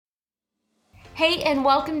Hey, and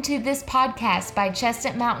welcome to this podcast by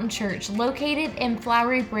Chestnut Mountain Church, located in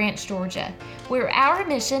Flowery Branch, Georgia, where our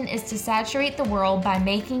mission is to saturate the world by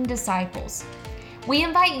making disciples. We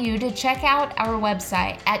invite you to check out our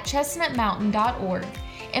website at chestnutmountain.org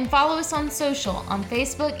and follow us on social on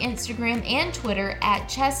Facebook, Instagram, and Twitter at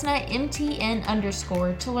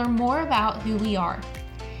chestnutmtn_ to learn more about who we are.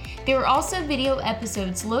 There are also video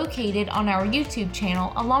episodes located on our YouTube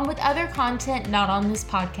channel, along with other content not on this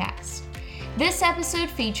podcast. This episode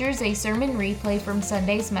features a sermon replay from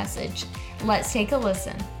Sunday's message. Let's take a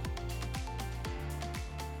listen.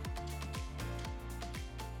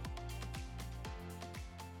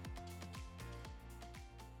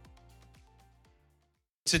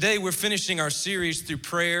 Today we're finishing our series through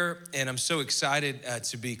prayer, and I'm so excited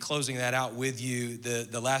to be closing that out with you.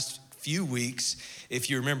 The last few weeks, if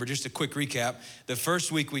you remember, just a quick recap. The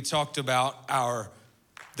first week we talked about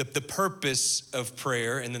the purpose of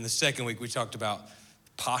prayer, and then the second week we talked about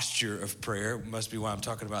posture of prayer. Must be why I'm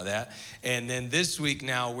talking about that. And then this week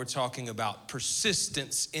now we're talking about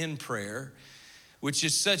persistence in prayer, which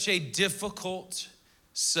is such a difficult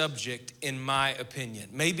subject in my opinion.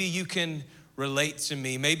 Maybe you can relate to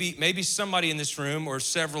me. Maybe somebody in this room or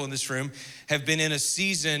several in this room have been in a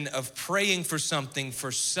season of praying for something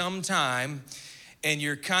for some time, and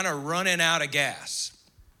you're kind of running out of gas.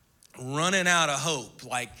 Running out of hope.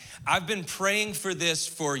 Like, I've been praying for this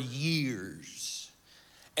for years,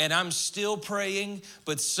 and I'm still praying,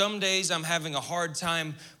 but some days I'm having a hard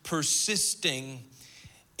time persisting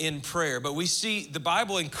in prayer. But we see the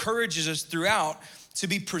Bible encourages us throughout to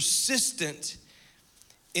be persistent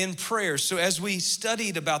in prayer. So as we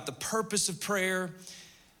studied about the purpose of prayer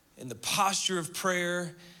and the posture of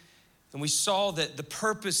prayer, and we saw that the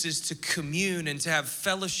purpose is to commune and to have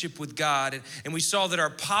fellowship with God. And we saw that our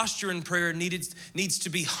posture in prayer needs to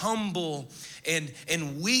be humble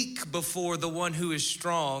and weak before the one who is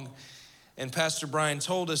strong. And Pastor Brian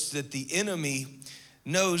told us that the enemy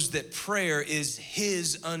knows that prayer is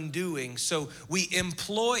his undoing. So we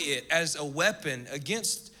employ it as a weapon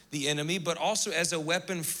against the enemy, but also as a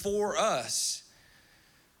weapon for us.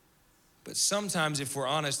 But sometimes, if we're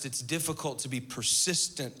honest, it's difficult to be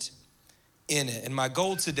persistent in it. And my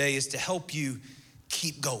goal today is to help you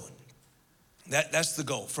keep going. That's the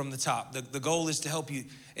goal from the top. The goal is to help you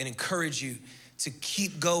and encourage you to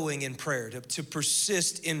keep going in prayer, to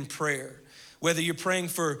persist in prayer. Whether you're praying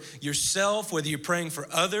for yourself, whether you're praying for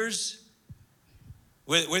others,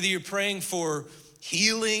 whether you're praying for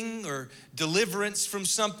healing or deliverance from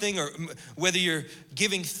something, or whether you're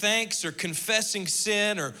giving thanks or confessing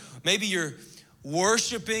sin, or maybe you're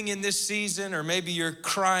worshiping in this season, or maybe you're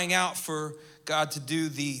crying out for God to do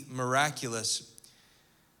the miraculous.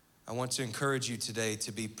 I want to encourage you today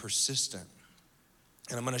to be persistent.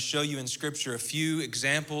 And I'm going to show you in scripture a few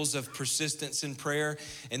examples of persistence in prayer,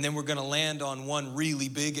 and then we're going to land on one really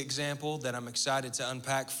big example that I'm excited to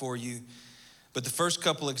unpack for you. But the first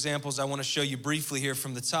couple examples I want to show you briefly here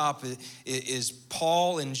from the top is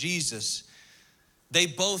Paul and Jesus. They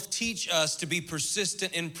both teach us to be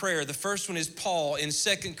persistent in prayer. The first one is Paul in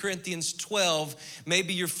 2 Corinthians 12.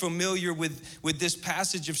 Maybe you're familiar with this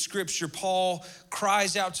passage of scripture. Paul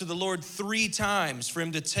cries out to the Lord 3 times for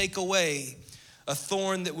him to take away a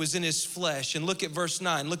thorn that was in his flesh. And look at verse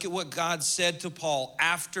 9. Look at what God said to Paul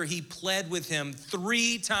after he pled with him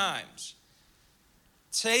 3 times.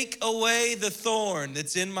 Take away the thorn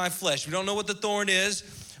that's in my flesh. We don't know what the thorn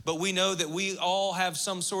is, but we know that we all have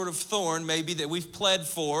some sort of thorn maybe that we've pled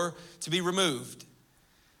for to be removed.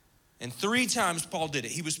 And 3 times Paul did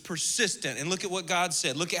it. He was persistent. And look at what God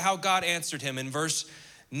said. Look at how God answered him in verse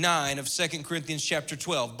 9 of 2 Corinthians chapter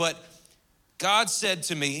 12. But God said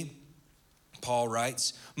to me, Paul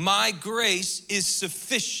writes, my grace is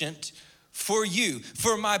sufficient for you,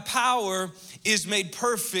 for my power is made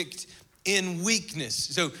perfect in weakness.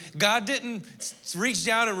 So God didn't reach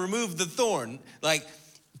down and remove the thorn. Like,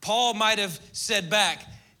 Paul might have said back,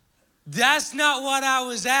 that's not what I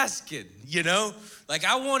was asking, you know? Like,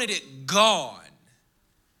 I wanted it gone.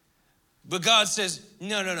 But God says,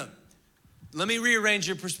 no. Let me rearrange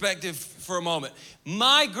your perspective for a moment.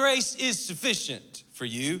 My grace is sufficient for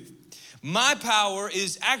you. My power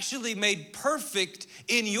is actually made perfect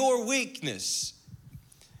in your weakness.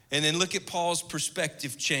 And then look at Paul's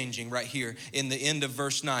perspective changing right here in the end of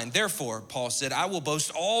verse 9. Therefore, Paul said, I will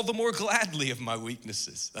boast all the more gladly of my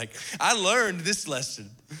weaknesses. Like, I learned this lesson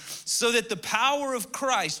so that the power of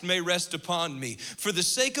Christ may rest upon me. For the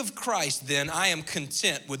sake of Christ, then, I am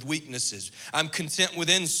content with weaknesses. I'm content with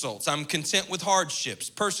insults. I'm content with hardships,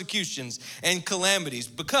 persecutions, and calamities.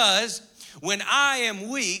 Because when I am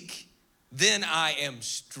weak, then I am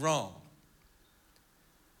strong.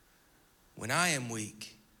 When I am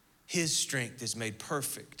weak, his strength is made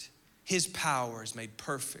perfect. His power is made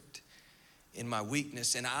perfect in my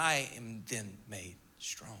weakness, and I am then made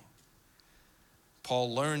strong.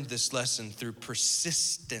 Paul learned this lesson through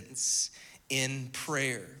persistence in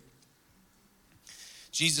prayer.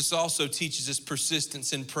 Jesus also teaches us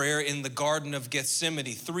persistence in prayer in the Garden of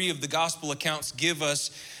Gethsemane. 3 of the gospel accounts give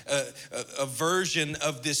us a version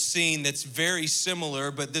of this scene that's very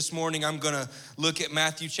similar, but this morning I'm gonna look at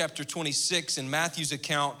Matthew chapter 26 and Matthew's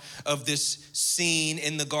account of this scene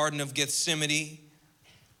in the Garden of Gethsemane.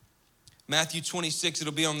 Matthew 26,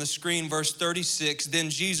 it'll be on the screen, verse 36. Then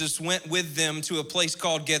Jesus went with them to a place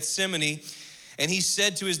called Gethsemane, and he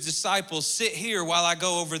said to his disciples, "Sit here while I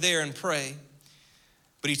go over there and pray."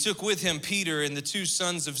 But he took with him Peter and the 2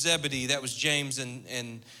 sons of Zebedee, that was James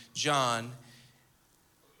and John,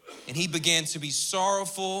 and he began to be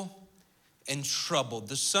sorrowful and troubled.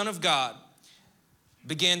 The Son of God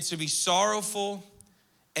began to be sorrowful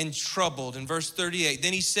and troubled. In verse 38,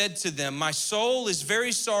 then he said to them, "My soul is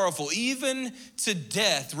very sorrowful, even to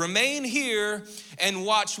death. Remain here and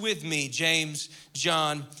watch with me." James,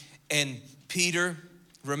 John, and Peter,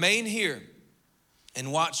 remain here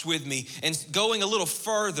and watch with me. And going a little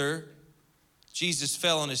further, Jesus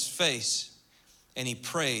fell on his face and he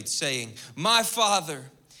prayed, saying, "My Father,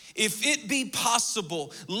 if it be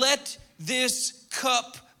possible, let this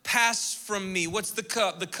cup pass from me." What's the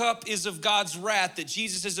cup? The cup is of God's wrath that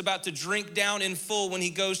Jesus is about to drink down in full when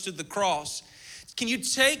he goes to the cross. Can you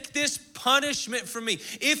take this punishment from me?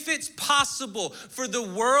 If it's possible for the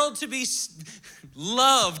world to be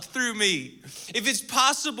loved through me, if it's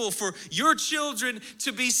possible for your children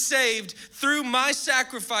to be saved through my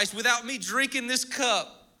sacrifice without me drinking this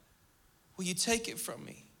cup, will you take it from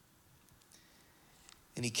me?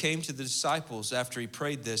 And he came to the disciples after he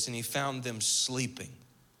prayed this, and he found them sleeping.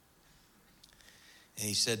 And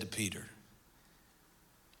he said to Peter,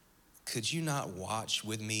 "Could you not watch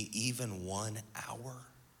with me even 1 hour?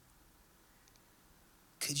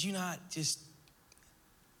 Could you not just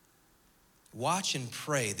watch and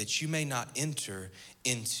pray that you may not enter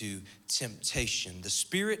into temptation? The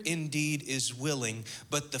spirit indeed is willing,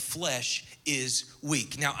 but the flesh is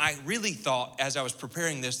weak." Now, I really thought, as I was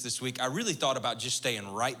preparing this week, I really thought about just staying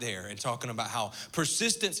right there and talking about how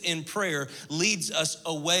persistence in prayer leads us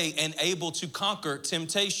away and able to conquer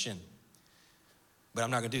temptation. But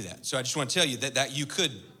I'm not gonna do that. So I just wanna tell you that you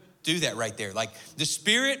could do that right there. Like, the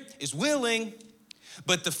spirit is willing,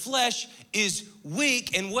 but the flesh is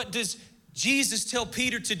weak. And what does Jesus tell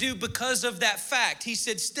Peter to do because of that fact? He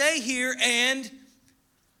said, "Stay here and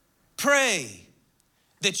pray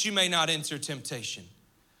that you may not enter temptation."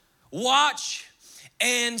 Watch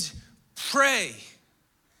and pray.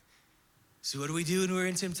 So what do we do when we're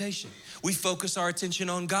in temptation? We focus our attention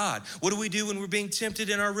on God. What do we do when we're being tempted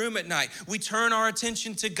in our room at night? We turn our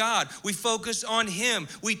attention to God. We focus on him.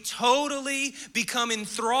 We totally become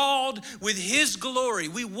enthralled with his glory.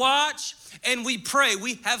 We watch and we pray.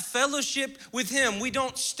 We have fellowship with him. We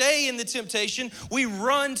don't stay in the temptation. We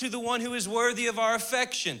run to the one who is worthy of our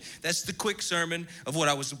affection. That's the quick sermon of what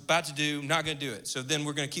I was about to do. I'm not gonna do it. So then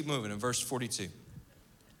we're gonna keep moving in verse 42.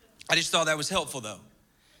 I just thought that was helpful though.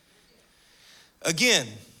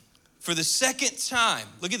 Again, for the second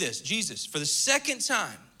time, look at this, Jesus, for the second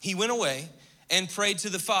time, he went away and prayed to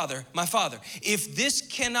the Father, "My Father, if this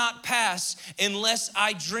cannot pass unless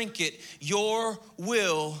I drink it, your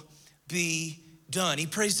will be done." He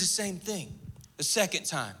prays the same thing the second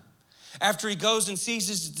time. After he goes and sees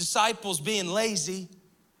his disciples being lazy,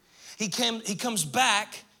 he comes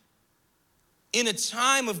back in a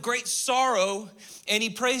time of great sorrow, and he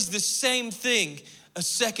prays the same thing a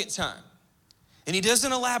second time. And he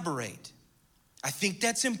doesn't elaborate. I think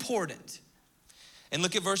that's important. And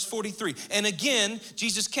look at verse 43. And again,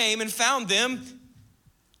 Jesus came and found them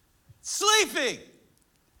sleeping.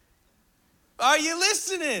 Are you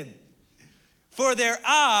listening? For their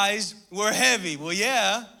eyes were heavy. Well,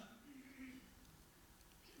 yeah.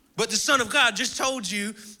 But the Son of God just told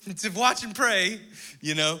you to watch and pray.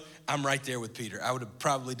 You know, I'm right there with Peter. I would have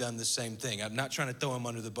probably done the same thing. I'm not trying to throw him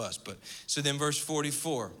under the bus. But so then verse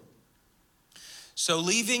 44. So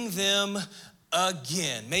leaving them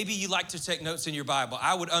again. Maybe you like to take notes in your Bible.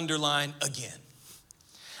 I would underline again.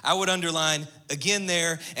 I would underline again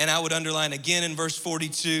there, and I would underline again in verse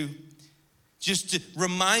 42, just to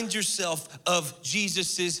remind yourself of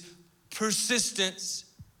Jesus's persistence.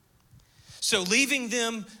 So leaving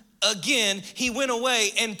them again, he went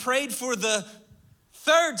away and prayed for the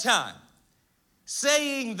third time,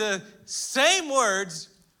 saying the same words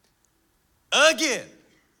again.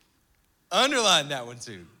 Underline that one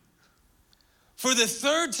too. For the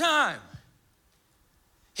third time.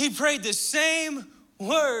 He prayed the same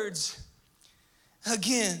words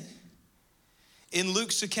again. In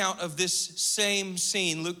Luke's account of this same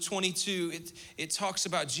scene, Luke 22, it talks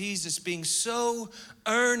about Jesus being so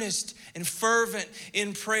earnest and fervent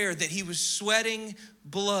in prayer that he was sweating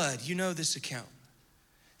blood. You know this account.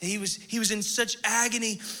 He was in such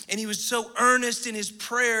agony, and he was so earnest in his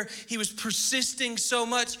prayer. He was persisting so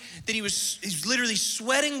much that he's literally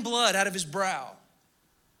sweating blood out of his brow.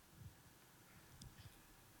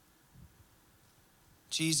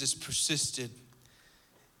 Jesus persisted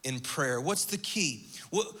in prayer. What's the key?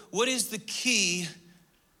 What is the key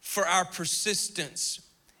for our persistence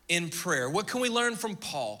in prayer? What can we learn from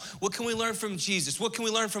Paul? What can we learn from Jesus? What can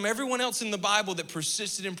we learn from everyone else in the Bible that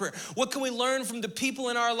persisted in prayer? What can we learn from the people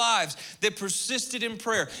in our lives that persisted in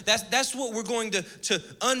prayer? That's what we're going to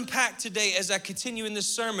unpack today as I continue in this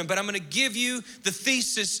sermon. But I'm going to give you the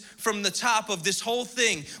thesis from the top of this whole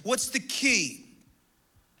thing. What's the key?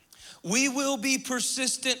 We will be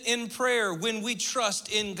persistent in prayer when we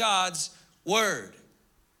trust in God's word.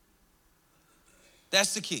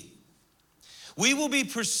 That's the key. We will be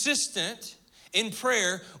persistent in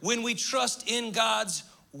prayer when we trust in God's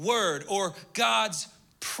word or God's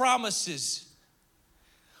promises.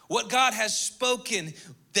 What God has spoken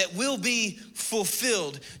that will be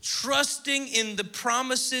fulfilled. Trusting in the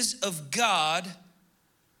promises of God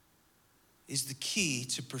is the key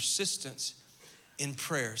to persistence in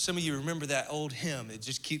prayer. Some of you remember that old hymn. It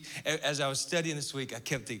just as I was studying this week, I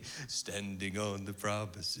kept thinking, standing on the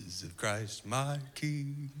promises of Christ, my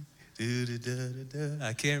King.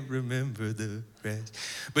 I can't remember the rest.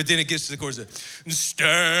 But then it gets to the chorus of,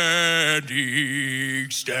 standing.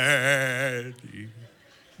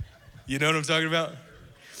 You know what I'm talking about?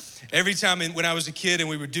 Every time when I was a kid and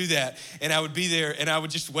we would do that, and I would be there and I would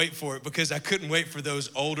just wait for it because I couldn't wait for those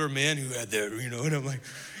older men who had their, and I'm like,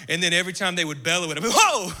 and then every time they would bellow it, I'd be,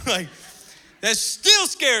 whoa, like, that still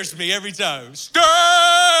scares me every time. Standing.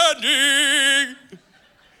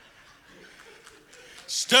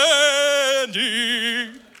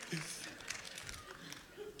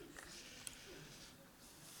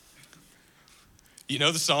 You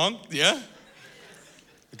know the song? Yeah?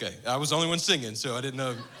 Okay, I was the only one singing, so I didn't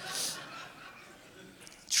know.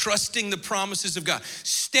 Trusting the promises of God.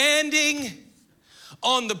 Standing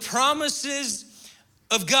on the promises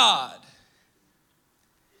of God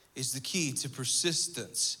is the key to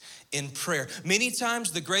persistence in prayer. Many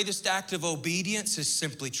times, the greatest act of obedience is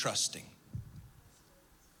simply trusting.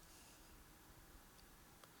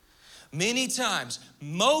 Many times,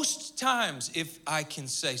 most times, if I can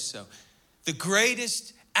say so, the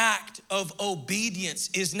greatest act of obedience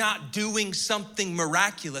is not doing something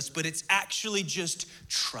miraculous, but it's actually just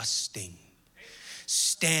trusting,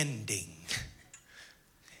 standing.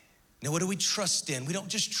 Now, what do we trust in? We don't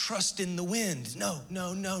just trust in the wind. No.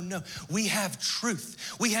 We have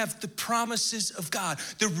truth. We have the promises of God,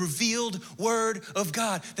 the revealed word of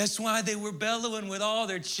God. That's why they were bellowing with all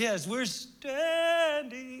their chests. We're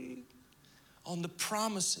standing on the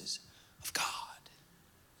promises of God,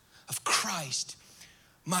 of Christ,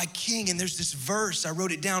 my King. And there's this verse, I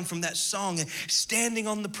wrote it down from that song, standing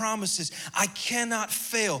on the promises. I cannot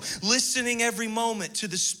fail, listening every moment to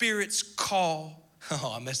the Spirit's call.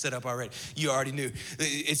 Oh, I messed that up already. You already knew.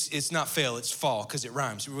 It's not fail, it's fall, because it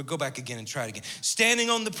rhymes. We'll go back again and try it again.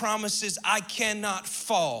 Standing on the promises, I cannot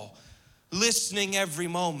fall, listening every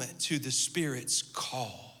moment to the Spirit's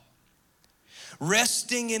call.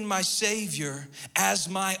 Resting in my Savior as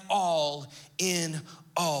my all in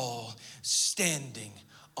all, standing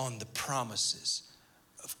on the promises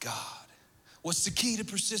of God. What's the key to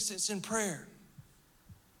persistence in prayer?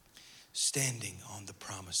 Standing on the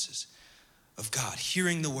promises of God,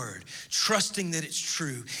 hearing the word, trusting that it's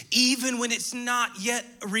true, even when it's not yet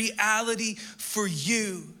a reality for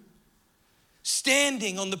you.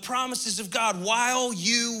 Standing on the promises of God while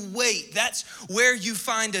you wait. That's where you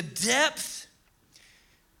find a depth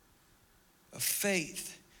of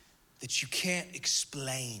faith that you can't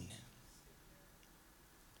explain.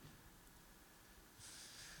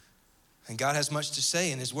 And God has much to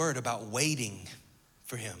say in his word about waiting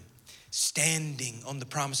for him, standing on the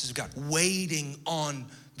promises of God, waiting on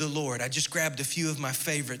the Lord. I just grabbed a few of my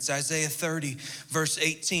favorites. Isaiah 30, verse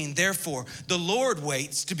 18. Therefore, the Lord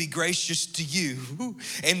waits to be gracious to you,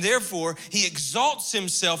 and therefore he exalts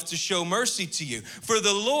himself to show mercy to you. For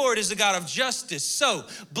the Lord is a God of justice. So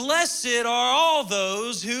blessed are all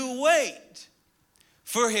those who wait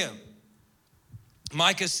for him.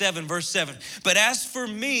 Micah 7, verse 7. But as for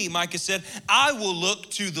me, Micah said, I will look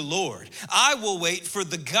to the Lord. I will wait for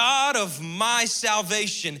the God of my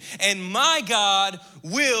salvation, and my God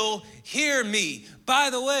will hear me. By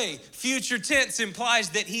the way, future tense implies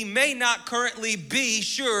that he may not currently be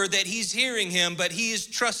sure that he's hearing him, but he is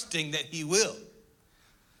trusting that he will.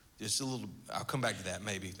 Just a little, I'll come back to that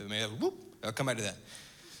maybe. I'll come back to that.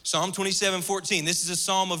 Psalm 27, 14. This is a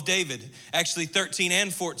psalm of David. Actually, 13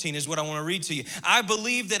 and 14 is what I want to read to you. I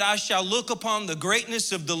believe that I shall look upon the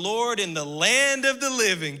greatness of the Lord in the land of the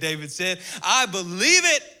living, David said. I believe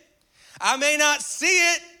it. I may not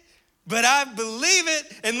see it, but I believe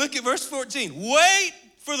it. And look at verse 14. Wait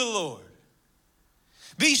for the Lord.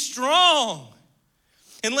 Be strong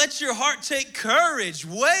and let your heart take courage.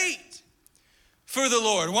 Wait for the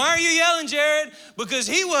Lord. Why are you yelling, Jared? Because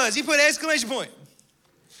he put an exclamation point.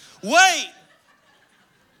 Wait.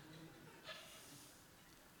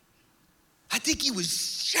 I think he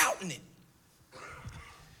was shouting it.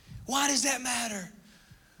 Why does that matter?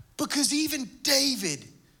 Because even David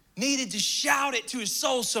needed to shout it to his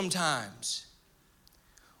soul sometimes.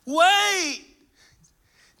 Wait,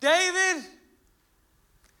 David,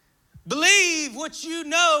 believe what you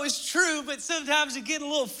know is true, but sometimes it gets a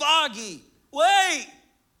little foggy. Wait.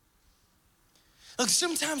 Look,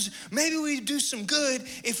 sometimes maybe we do some good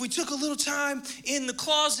if we took a little time in the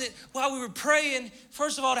closet while we were praying.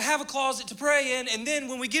 First of all, to have a closet to pray in, and then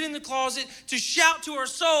when we get in the closet, to shout to our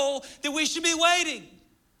soul that we should be waiting.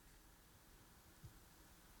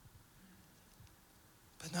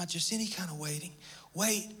 But not just any kind of waiting.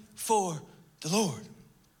 Wait for the Lord.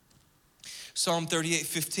 Psalm 38,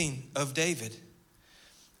 15 of David.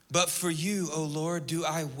 But for you, O Lord, do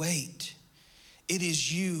I wait. It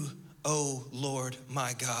is you, O Lord,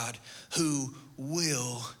 my God, who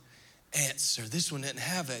will answer. This one didn't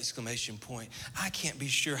have an exclamation point. I can't be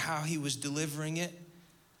sure how he was delivering it.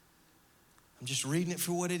 I'm just reading it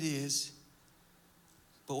for what it is.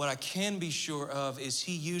 But what I can be sure of is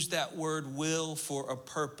he used that word will for a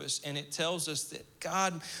purpose. And it tells us that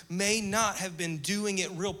God may not have been doing it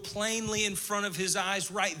real plainly in front of his eyes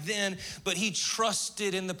right then, but he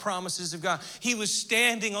trusted in the promises of God. He was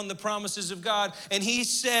standing on the promises of God. And he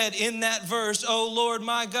said in that verse, "O Lord,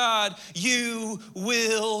 my God, you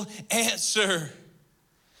will answer."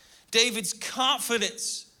 David's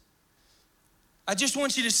confidence. I just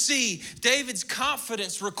want you to see David's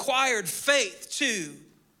confidence required faith too.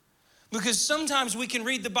 Because sometimes we can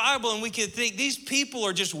read the Bible and we can think these people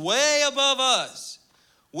are just way above us,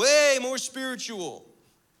 way more spiritual.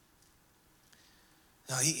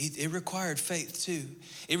 No, it required faith too.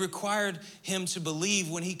 It required him to believe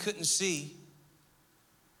when he couldn't see.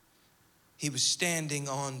 He was standing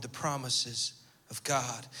on the promises of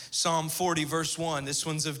God. Psalm 40, verse 1. This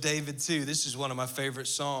one's of David too. This is one of my favorite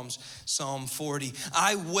Psalms, Psalm 40.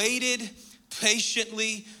 I waited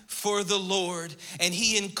patiently for the Lord, and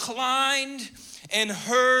he inclined and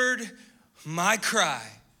heard my cry.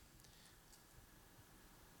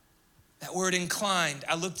 That word inclined,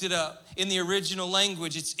 I looked it up. In the original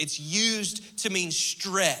language, it's used to mean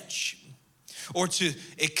stretch or to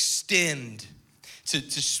extend, to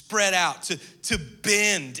spread out, to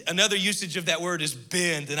bend. Another usage of that word is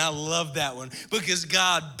bend, and I love that one because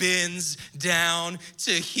God bends down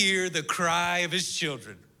to hear the cry of his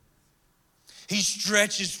children. He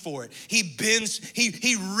stretches for it. He bends,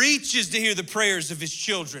 he reaches to hear the prayers of his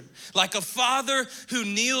children. Like a father who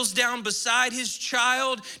kneels down beside his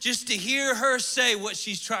child just to hear her say what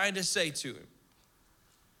she's trying to say to him.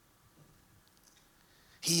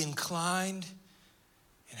 He inclined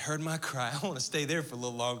and heard my cry. I want to stay there for a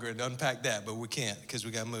little longer and unpack that, but we can't because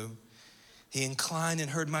we got to move. He inclined and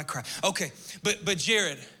heard my cry. Okay, but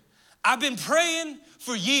Jared, I've been praying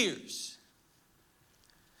for years.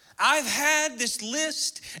 I've had this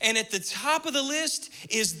list, and at the top of the list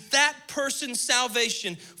is that person's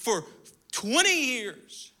salvation for 20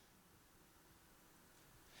 years.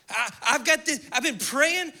 I've got this. I've been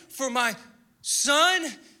praying for my son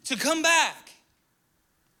to come back.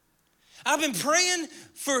 I've been praying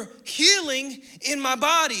for healing in my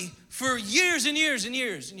body for years and years and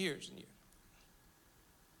years and years and years.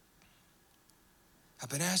 I've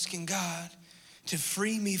been asking God to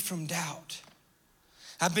free me from doubt.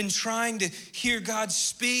 I've been trying to hear God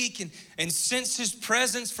speak and sense his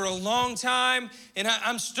presence for a long time, and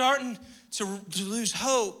I'm starting to lose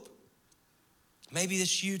hope. Maybe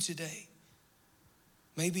that's you today.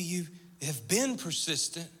 Maybe you have been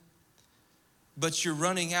persistent, but you're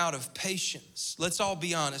running out of patience. Let's all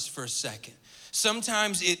be honest for a second.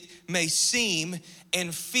 Sometimes it may seem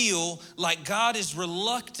and feel like God is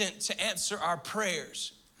reluctant to answer our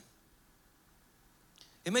prayers.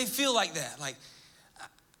 It may feel like that, like,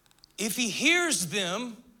 if he hears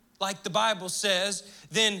them, like the Bible says,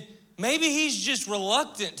 then maybe he's just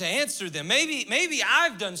reluctant to answer them. Maybe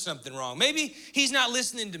I've done something wrong. Maybe he's not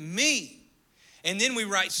listening to me. And then we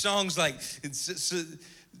write songs like,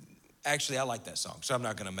 actually, I like that song, so I'm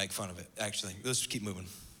not gonna make fun of it, actually. Let's keep moving.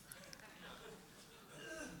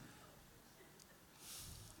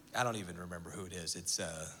 I don't even remember who it is. It's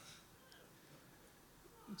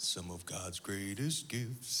some of God's greatest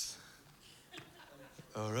gifts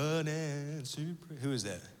are unanswered prayer. Who is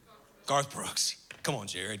that? Garth Brooks. Come on,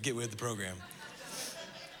 Jared, get with the program.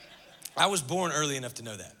 I was born early enough to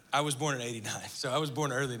know that. I was born in 89, so I was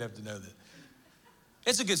born early enough to know that.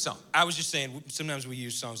 It's a good song. I was just saying, sometimes we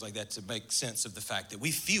use songs like that to make sense of the fact that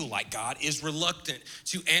we feel like God is reluctant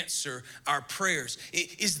to answer our prayers.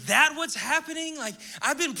 Is that what's happening? Like,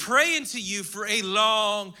 I've been praying to you for a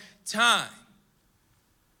long time.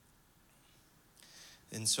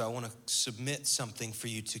 And so I want to submit something for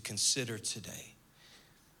you to consider today.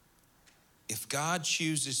 If God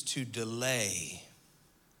chooses to delay,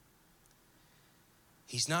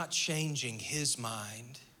 he's not changing his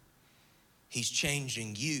mind. He's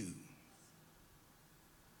changing you.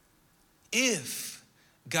 If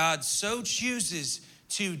God so chooses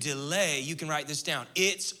to delay, you can write this down,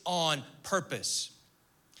 it's on purpose.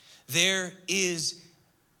 There is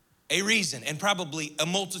a reason, and probably a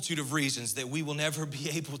multitude of reasons that we will never be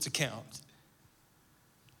able to count.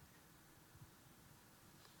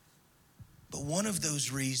 But one of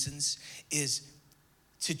those reasons is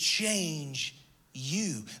to change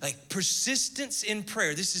you. Like persistence in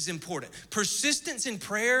prayer, this is important. Persistence in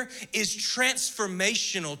prayer is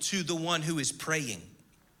transformational to the one who is praying.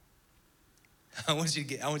 I want you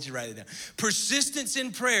to write it down. Persistence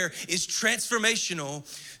in prayer is transformational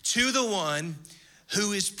to the one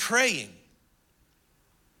who is praying.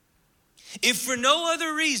 If for no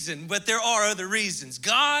other reason, but there are other reasons,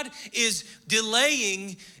 God is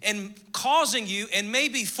delaying and causing you and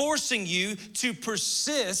maybe forcing you to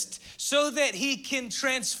persist so that he can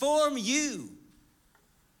transform you.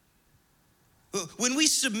 When we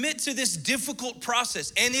submit to this difficult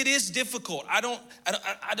process, and it is difficult, I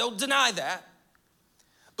don't deny that.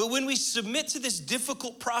 But when we submit to this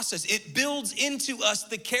difficult process, it builds into us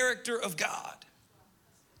the character of God.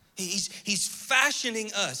 He's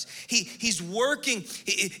fashioning us. He's working.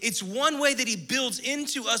 It's one way that he builds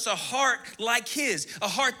into us a heart like his, a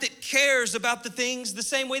heart that cares about the things the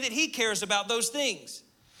same way that he cares about those things.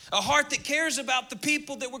 A heart that cares about the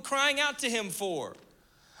people that we're crying out to him for.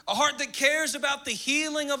 A heart that cares about the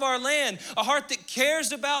healing of our land. A heart that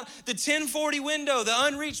cares about the 1040 window, the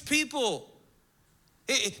unreached people.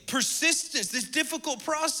 Persistence, this difficult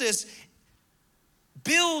process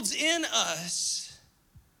builds in us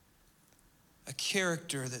a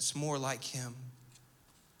character that's more like him.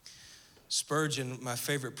 Spurgeon, my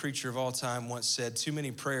favorite preacher of all time, once said, too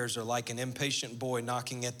many prayers are like an impatient boy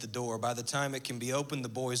knocking at the door. By the time it can be opened, the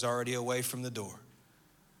boy's already away from the door.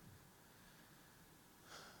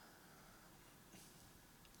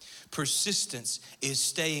 Persistence is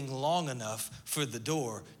staying long enough for the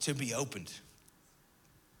door to be opened.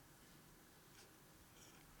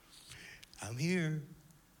 I'm here.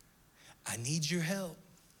 I need your help.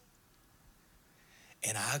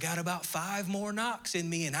 And I got about 5 more knocks in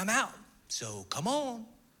me and I'm out. So come on.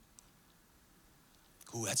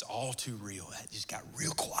 Ooh, that's all too real. That just got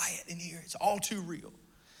real quiet in here. It's all too real.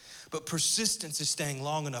 But persistence is staying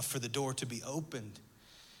long enough for the door to be opened.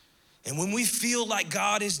 And when we feel like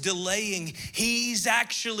God is delaying, he's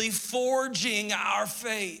actually forging our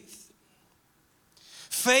faith.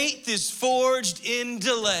 Faith is forged in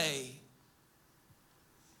delay.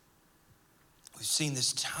 We've seen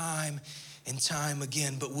this time and time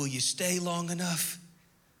again, but will you stay long enough?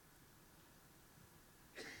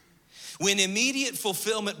 When immediate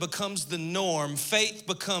fulfillment becomes the norm, faith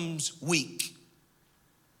becomes weak.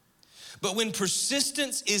 But when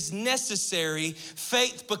persistence is necessary,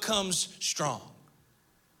 faith becomes strong.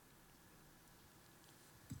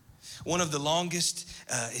 One of the longest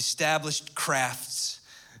established crafts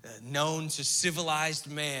known to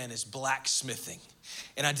civilized man is blacksmithing.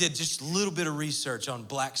 And I did just a little bit of research on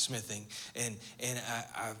blacksmithing, and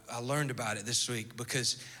I learned about it this week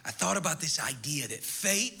because I thought about this idea that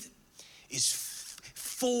faith is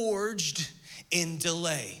forged in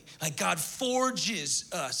delay. Like God forges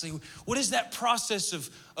us. Like, what is that process of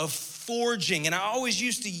forging? And I always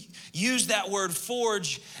used to use that word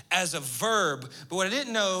forge as a verb, but what I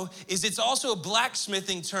didn't know is it's also a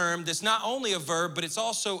blacksmithing term that's not only a verb, but it's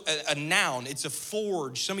also a noun. It's a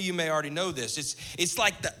forge. Some of you may already know this. It's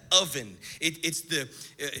like the oven.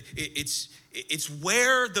 It's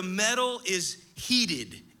where the metal is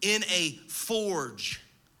heated in a forge.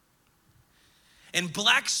 And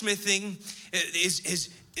blacksmithing is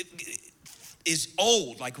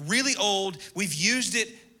old, like really old. We've used it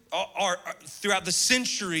throughout the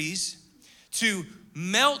centuries to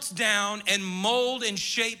melt down and mold and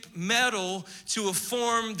shape metal to a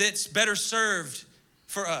form that's better served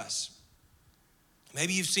for us.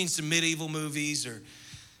 Maybe you've seen some medieval movies, or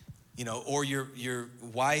your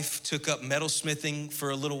wife took up metalsmithing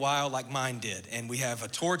for a little while like mine did. And we have a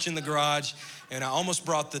torch in the garage, and I almost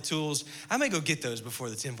brought the tools. I may go get those before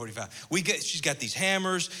the 10:45. She's got these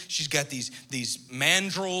hammers, she's got these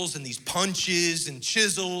mandrels and these punches and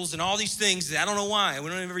chisels and all these things that I don't know why, we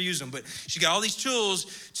don't ever use them, but she's got all these tools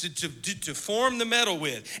to form the metal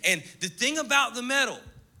with. And the thing about the metal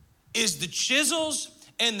is the chisels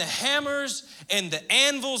and the hammers and the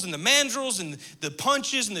anvils and the mandrels and the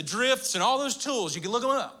punches and the drifts and all those tools, you can look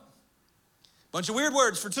them up. Bunch of weird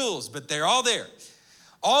words for tools, but they're all there.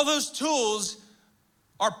 All those tools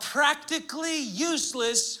are practically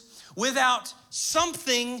useless without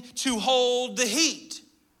something to hold the heat,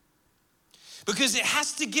 because it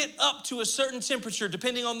has to get up to a certain temperature,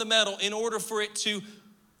 depending on the metal, in order for it to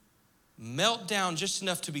melt down just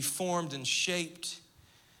enough to be formed and shaped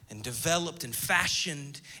and developed and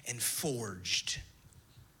fashioned and forged.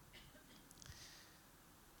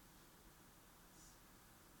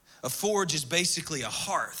 A forge is basically a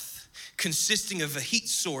hearth consisting of a heat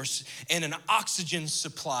source and an oxygen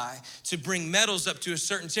supply to bring metals up to a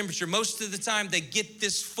certain temperature. Most of the time they get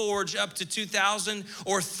this forge up to 2,000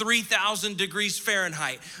 or 3,000 degrees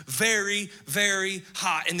Fahrenheit. Very, very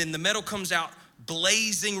hot. And then the metal comes out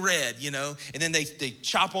blazing red, and then they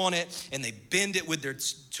chop on it and they bend it with their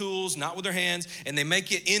tools, not with their hands, and they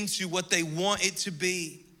make it into what they want it to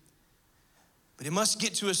be. But it must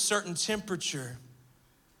get to a certain temperature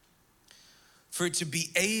for it to be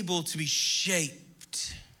able to be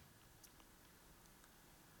shaped.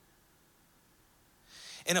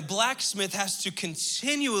 And a blacksmith has to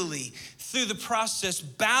continually, through the process,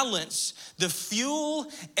 balance the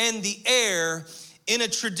fuel and the air in a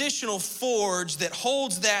traditional forge that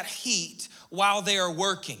holds that heat while they are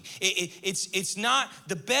working. It's not,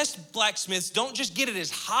 the best blacksmiths don't just get it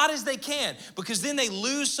as hot as they can, because then they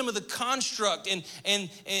lose some of the construct and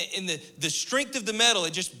the strength of the metal.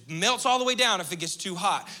 It just melts all the way down if it gets too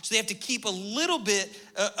hot. So they have to keep a little bit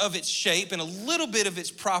of its shape and a little bit of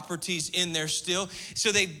its properties in there still.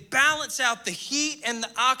 So they balance out the heat and the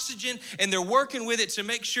oxygen, and they're working with it to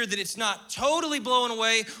make sure that it's not totally blowing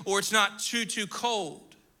away or it's not too cold.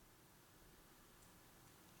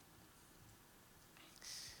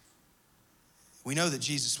 We know that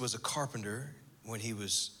Jesus was a carpenter when he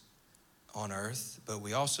was on earth, but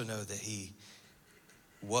we also know that he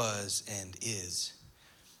was and is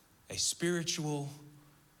a spiritual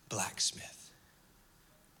blacksmith,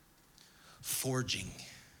 forging,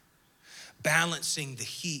 balancing the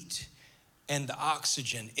heat and the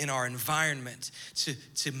oxygen in our environment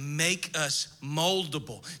to make us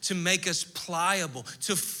moldable, to make us pliable,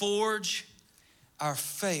 to forge our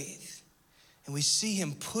faith. And we see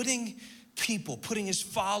him putting his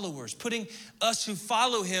followers, putting us who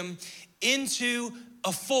follow him into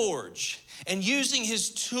a forge and using his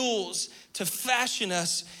tools to fashion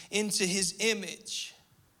us into his image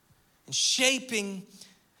and shaping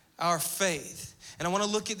our faith. And I want to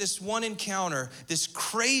look at this one encounter, this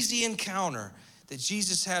crazy encounter that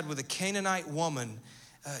Jesus had with a Canaanite woman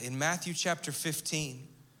in Matthew chapter 15.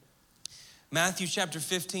 Matthew chapter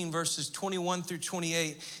 15, verses 21 through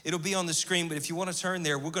 28. It'll be on the screen, but if you want to turn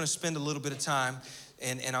there, we're going to spend a little bit of time,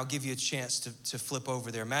 and I'll give you a chance to flip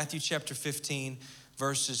over there. Matthew chapter 15,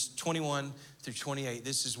 verses 21 through 28.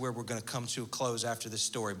 This is where we're going to come to a close after this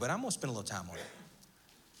story, but I'm going to spend a little time on it.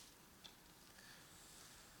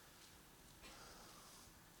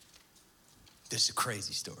 This is a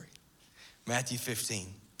crazy story. Matthew 15.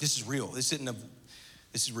 This is real. This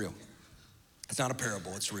is real. It's not a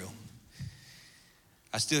parable, it's real.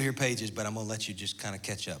 I still hear pages, but I'm going to let you just kind of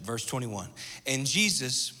catch up. Verse 21. And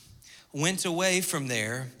Jesus went away from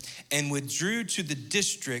there and withdrew to the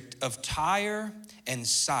district of Tyre and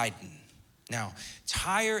Sidon. Now,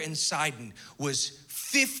 Tyre and Sidon was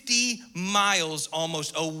 50 miles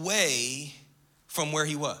almost away from where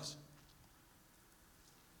he was.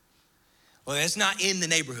 Well, that's not in the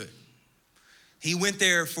neighborhood. He went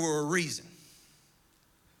there for a reason.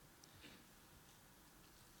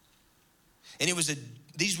 And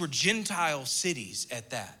these were Gentile cities at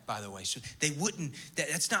that, by the way. So they wouldn't,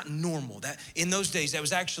 that's not normal. That in those days, that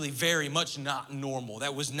was actually very much not normal.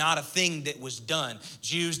 That was not a thing that was done.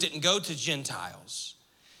 Jews didn't go to Gentiles.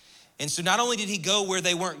 And so not only did he go where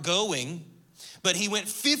they weren't going, but he went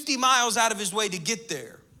 50 miles out of his way to get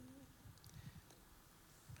there.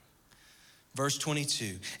 Verse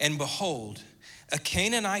 22, and behold, a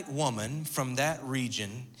Canaanite woman from that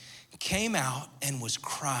region came out and was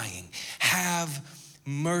crying, "Have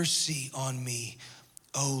mercy on me,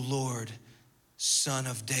 O Lord, Son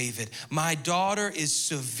of David. My daughter is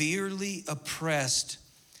severely oppressed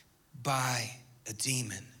by a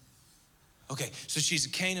demon." Okay, so she's a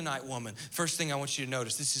Canaanite woman. First thing I want you to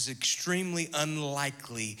notice, this is extremely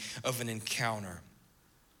unlikely of an encounter.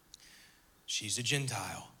 She's a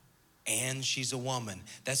Gentile and she's a woman.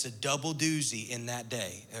 That's a double doozy in that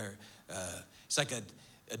day. It's like a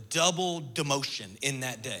double demotion in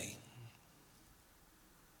that day.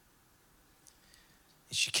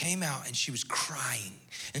 And she came out and she was crying.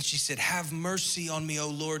 And she said, "Have mercy on me, O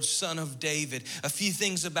Lord, Son of David." A few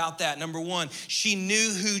things about that. Number one, she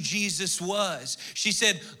knew who Jesus was. She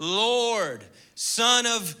said, "Lord, Son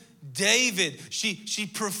of David." She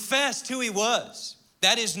professed who he was.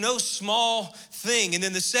 That is no small thing. And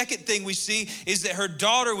then the second thing we see is that her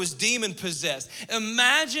daughter was demon possessed.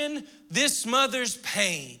 Imagine this mother's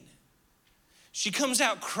pain. She comes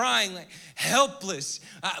out crying, like helpless.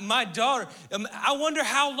 My daughter, I wonder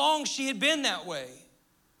how long she had been that way.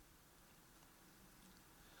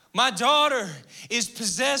 My daughter is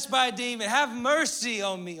possessed by a demon. Have mercy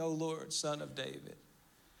on me, O Lord, Son of David.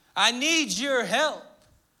 I need your help,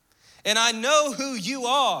 and I know who you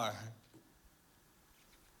are.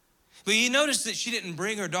 But you notice that she didn't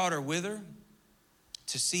bring her daughter with her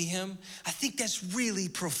to see him. I think that's really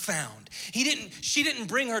profound. She didn't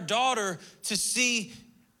bring her daughter to see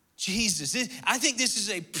Jesus. I think this is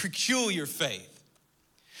a peculiar faith.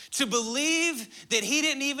 To believe that he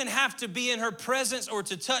didn't even have to be in her presence or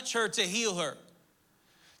to touch her to heal her.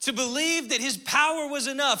 To believe that his power was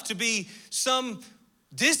enough to be some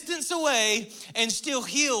distance away and still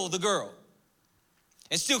heal the girl.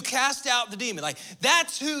 And still cast out the demon. Like,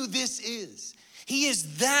 that's who this is. He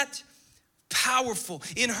is that powerful.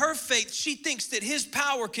 In her faith, she thinks that his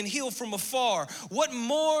power can heal from afar. What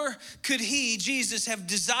more could he, Jesus, have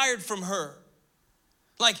desired from her?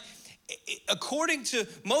 Like, according to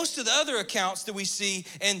most of the other accounts that we see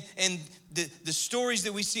and the stories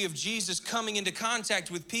that we see of Jesus coming into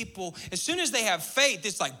contact with people, as soon as they have faith,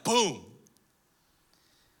 it's like boom.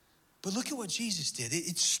 But look at what Jesus did.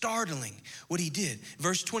 It's startling what he did.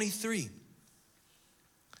 Verse 23.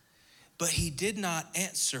 But he did not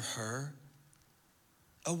answer her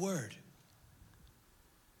a word.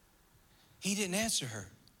 He didn't answer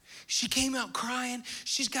her. She came out crying.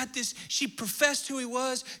 She's got this, she professed who he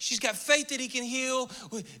was. She's got faith that he can heal.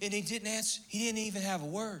 And he didn't answer. He didn't even have a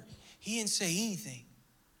word. He didn't say anything.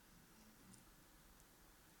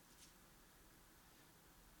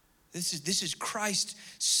 This is Christ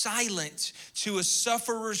silent to a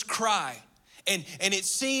sufferer's cry. And it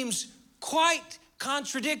seems quite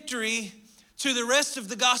contradictory to the rest of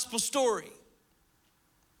the gospel story.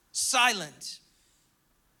 Silent.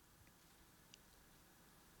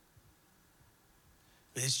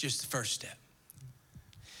 But it's just the first step.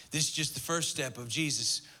 This is just the first step of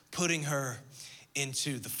Jesus putting her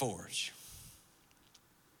into the forge.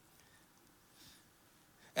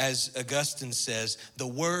 As Augustine says, the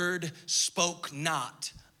word spoke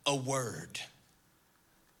not a word.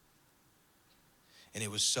 And it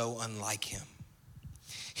was so unlike him.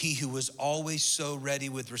 He who was always so ready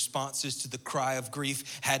with responses to the cry of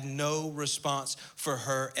grief had no response for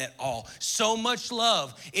her at all. So much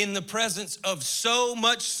love in the presence of so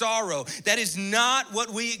much sorrow. That is not what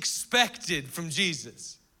we expected from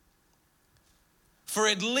Jesus. For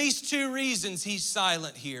at least two reasons, he's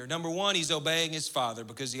silent here. Number one, he's obeying his Father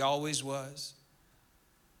because he always was.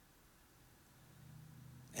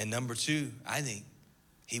 And number two, I think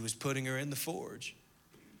he was putting her in the forge.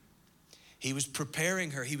 He was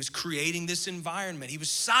preparing her. He was creating this environment. He was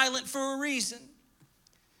silent for a reason.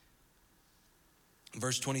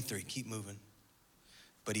 Verse 23, keep moving.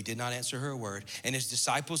 But he did not answer her a word. And his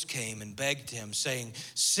disciples came and begged him, saying,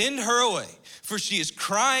 "Send her away, for she is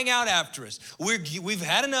crying out after us. We've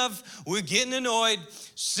had enough. We're getting annoyed.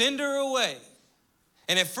 Send her away."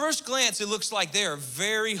 And at first glance, it looks like they are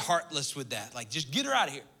very heartless with that. Like, just get her out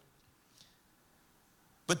of here.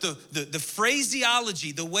 But the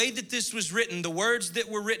phraseology, the way that this was written, the words that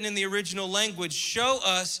were written in the original language show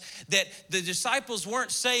us that the disciples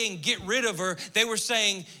weren't saying, "Get rid of her." They were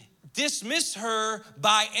saying, "Dismiss her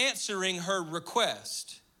by answering her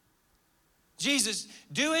request." Jesus,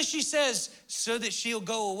 do as she says so that she'll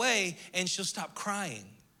go away and she'll stop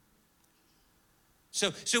crying.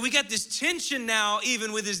 So we got this tension now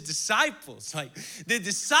even with his disciples. Like, the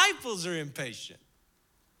disciples are impatient.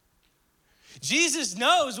 Jesus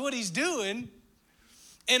knows what he's doing.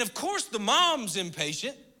 And of course the mom's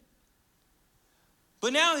impatient.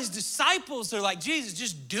 But now his disciples are like, Jesus,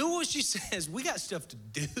 just do what she says. We got stuff to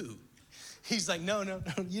do. He's like, no,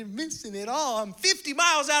 you're missing it all. I'm 50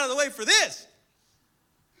 miles out of the way for this.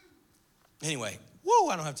 Anyway,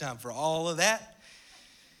 I don't have time for all of that.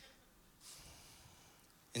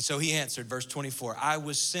 And so he answered, verse 24, I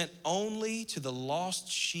was sent only to the lost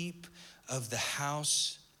sheep of the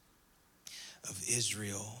house of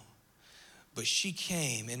Israel. But she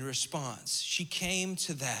came in response. She came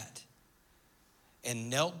to that and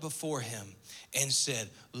knelt before him and said,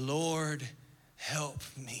 Lord, help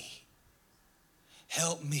me.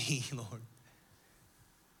 Help me, Lord.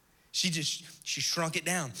 She shrunk it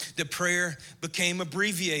down. The prayer became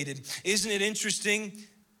abbreviated. Isn't it interesting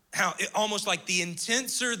how almost like the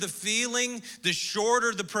intenser the feeling, the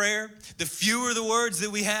shorter the prayer, the fewer the words that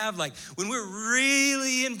we have? Like when we're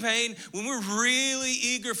really in pain, when we're really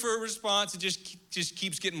eager for a response, it just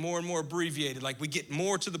keeps getting more and more abbreviated. Like we get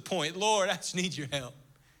more to the point. Lord, I just need your help.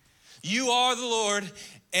 You are the Lord,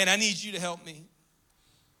 and I need you to help me.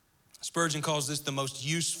 Spurgeon calls this the most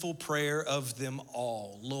useful prayer of them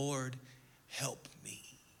all. Lord, help me.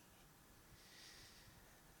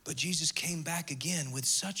 But Jesus came back again with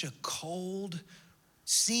such a cold,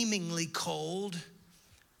 seemingly cold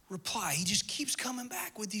reply. He just keeps coming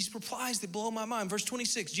back with these replies that blow my mind. Verse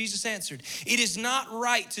 26, Jesus answered, it is not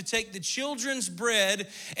right to take the children's bread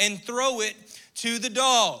and throw it to the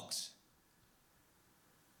dogs.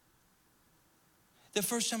 The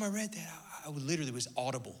first time I read that, I literally was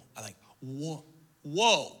audible. I like,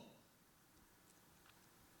 whoa.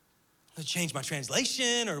 Let's change my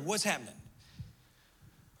translation or what's happening?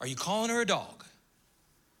 Are you calling her a dog?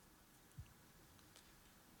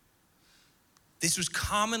 This was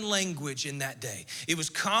common language in that day. It was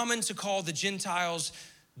common to call the Gentiles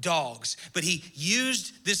dogs, but he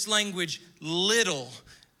used this language little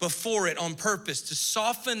before it on purpose to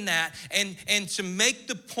soften that and to make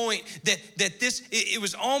the point that this, it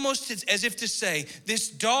was almost as if to say, this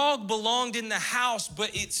dog belonged in the house, but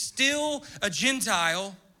it's still a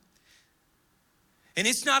Gentile, and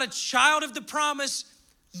it's not a child of the promise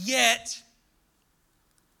yet.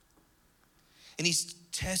 And he's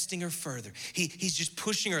testing her further. He's just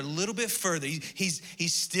pushing her a little bit further. He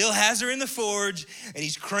still has her in the forge, and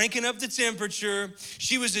he's cranking up the temperature.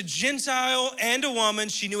 She was a Gentile and a woman.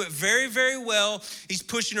 She knew it very, very well. He's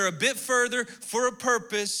pushing her a bit further for a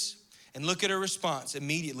purpose. And look at her response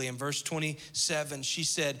immediately in verse 27. She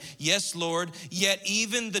said, yes, Lord, yet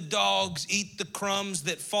even the dogs eat the crumbs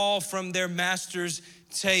that fall from their master's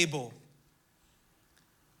table.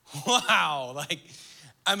 Wow,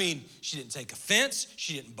 she didn't take offense.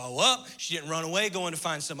 She didn't bow up. She didn't run away going to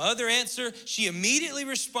find some other answer. She immediately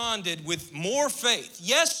responded with more faith.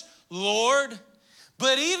 Yes, Lord,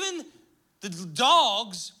 but even the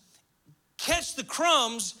dogs catch the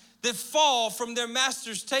crumbs that fall from their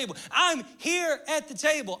master's table. I'm here at the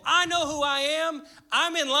table. I know who I am.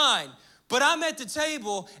 I'm in line, but I'm at the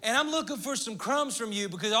table and I'm looking for some crumbs from you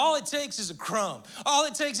because all it takes is a crumb. All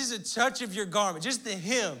it takes is a touch of your garment, just the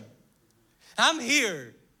hem. I'm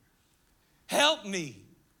here. Help me.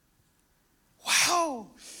 Wow.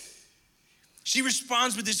 She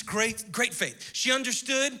responds with this great faith. She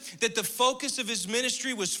understood that the focus of his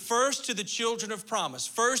ministry was first to the children of promise,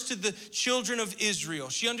 first to the children of Israel.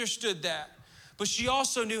 She understood that. But she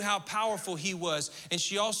also knew how powerful he was, and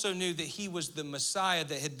she also knew that he was the Messiah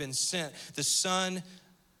that had been sent, the son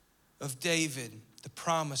of David, the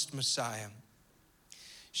promised Messiah.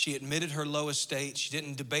 She admitted her low estate. She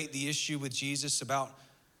didn't debate the issue with Jesus about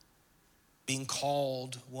being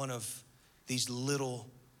called one of these little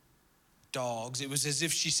dogs. It was as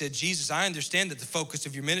if she said, Jesus, I understand that the focus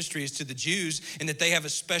of your ministry is to the Jews and that they have a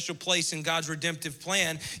special place in God's redemptive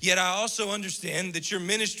plan. Yet I also understand that your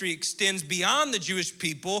ministry extends beyond the Jewish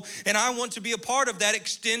people, and I want to be a part of that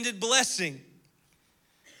extended blessing.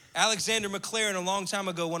 Alexander McLaren, a long time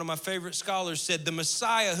ago, one of my favorite scholars, said, the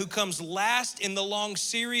Messiah who comes last in the long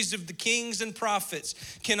series of the kings and prophets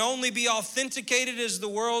can only be authenticated as the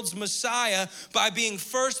world's Messiah by being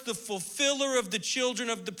first the fulfiller of the children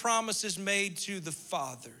of the promises made to the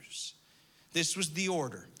fathers. This was the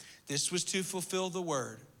order. This was to fulfill the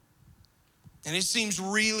word. And it seems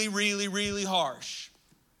really, really, really harsh.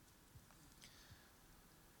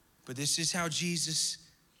 But this is how Jesus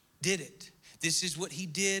did it. This is what he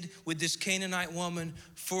did with this Canaanite woman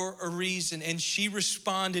for a reason. And she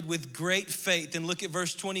responded with great faith. And look at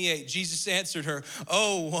verse 28. Jesus answered her,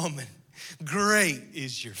 oh, woman, great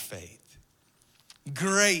is your faith.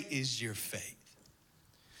 Great is your faith.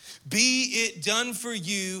 Be it done for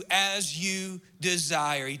you as you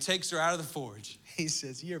desire. He takes her out of the forge. He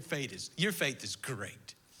says, your faith is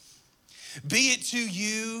great. Be it to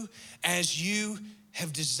you as you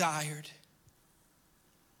have desired.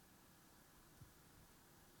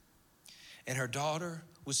 And her daughter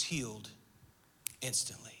was healed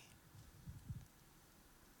instantly.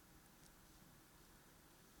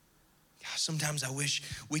 Sometimes I wish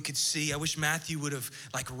we could see, I wish Matthew would have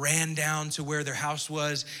ran down to where their house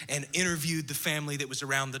was and interviewed the family that was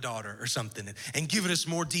around the daughter or something and given us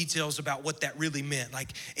more details about what that really meant.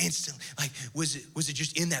 Instantly, was it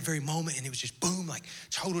just in that very moment and it was just boom,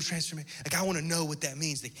 total transformation? I want to know what that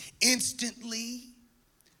means. Instantly,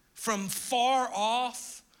 from far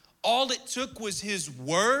off, all it took was his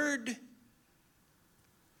word,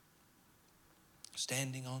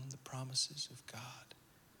 standing on the promises of God.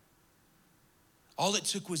 All it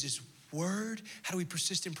took was his word. How do we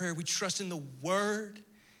persist in prayer? We trust in the word.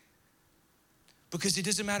 Because it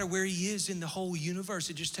doesn't matter where he is in the whole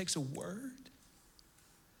universe. It just takes a word.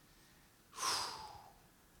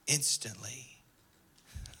 Instantly.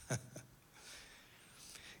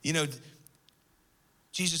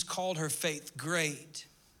 Jesus called her faith great.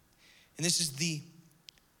 And this is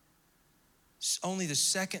only the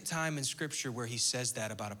second time in Scripture where he says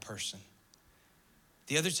that about a person.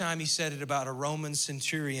 The other time he said it about a Roman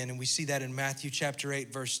centurion, and we see that in Matthew chapter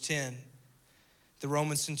 8, verse 10. The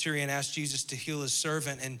Roman centurion asked Jesus to heal his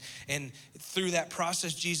servant, and through that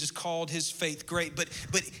process, Jesus called his faith great. But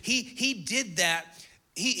he did that.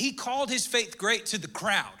 He called his faith great to the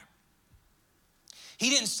crowd. He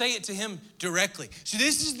didn't say it to him directly. So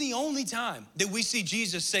this is the only time that we see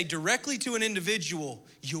Jesus say directly to an individual,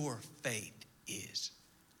 your faith is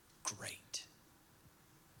great.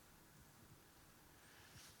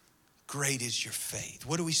 Great is your faith.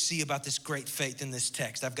 What do we see about this great faith in this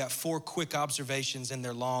text? I've got 4 quick observations, and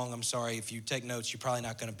they're long. I'm sorry, if you take notes, you're probably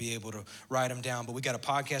not gonna be able to write them down, but we got a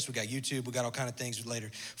podcast, we got YouTube, we got all kind of things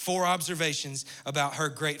later. 4 observations about her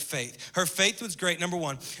great faith. Her faith was great, number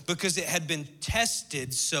 1, because it had been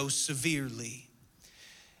tested so severely.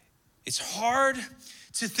 It's hard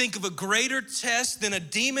to think of a greater test than a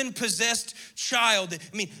demon-possessed child.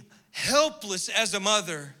 Helpless as a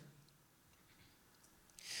mother.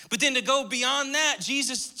 But then to go beyond that,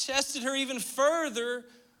 Jesus tested her even further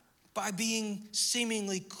by being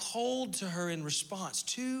seemingly cold to her in response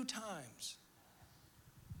 2 times.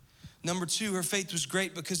 Number 2, her faith was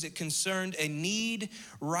great because it concerned a need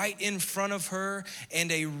right in front of her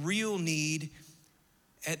and a real need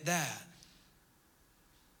at that.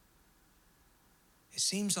 It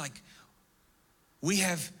seems like we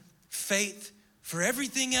have faith for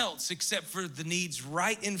everything else except for the needs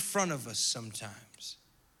right in front of us sometimes.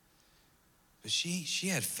 But she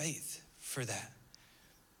had faith for that.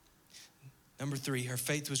 Number 3, her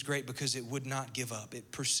faith was great because it would not give up.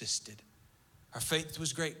 It persisted. Her faith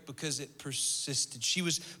was great because it persisted. She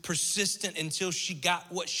was persistent until she got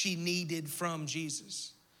what she needed from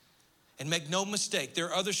Jesus. And make no mistake, there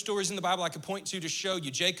are other stories in the Bible I could point to show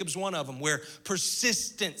you. Jacob's one of them, where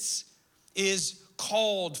persistence is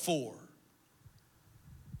called for.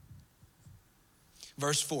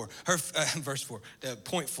 Verse 4,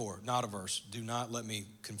 point 4, not a verse. Do not let me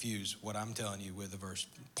confuse what I'm telling you with a verse.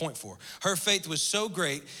 Point 4, her faith was so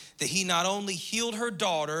great that he not only healed her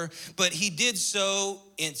daughter, but he did so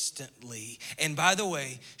instantly. And by the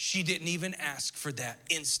way, she didn't even ask for that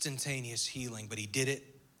instantaneous healing, but he did it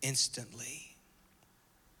instantly.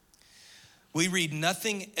 We read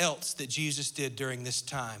nothing else that Jesus did during this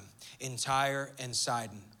time in Tyre and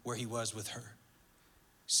Sidon, where he was with her.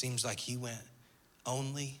 Seems like he went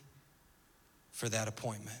only for that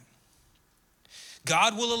appointment.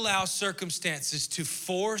 God will allow circumstances to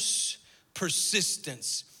force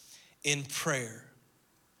persistence in prayer.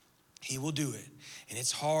 He will do it. And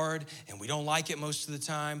it's hard and we don't like it most of the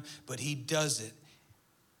time, but he does it.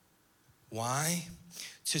 Why?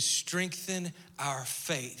 To strengthen our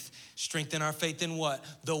faith. Strengthen our faith in what?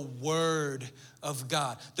 The word of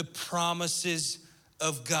God, the promises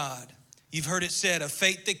of God. You've heard it said, a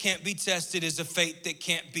faith that can't be tested is a faith that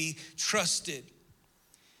can't be trusted.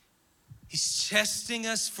 He's testing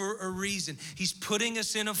us for a reason. He's putting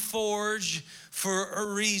us in a forge for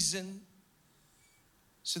a reason.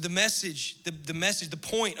 So the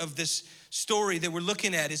point of this story that we're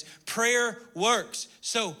looking at is prayer works.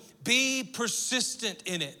 So be persistent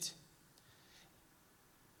in it.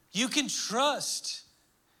 You can trust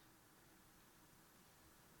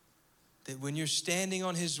that when you're standing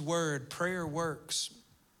on his word, prayer works.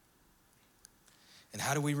 And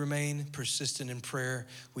how do we remain persistent in prayer?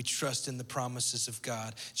 We trust in the promises of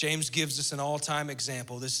God. James gives us an all-time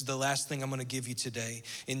example. This is the last thing I'm going to give you today.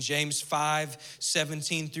 In James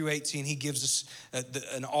 5:17 through 18, he gives us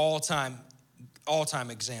an all-time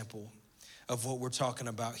example of what we're talking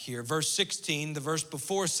about here. Verse 16, the verse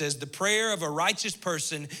before says, the prayer of a righteous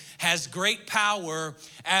person has great power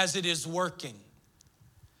as it is working.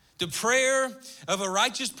 The prayer of a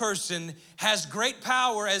righteous person has great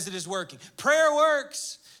power as it is working. Prayer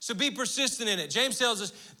works, so be persistent in it. James tells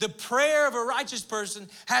us the prayer of a righteous person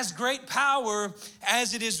has great power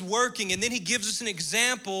as it is working. And then he gives us an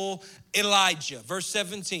example, Elijah, verse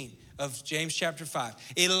 17 of James chapter 5.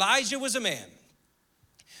 Elijah was a man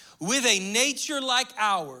with a nature like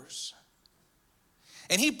ours,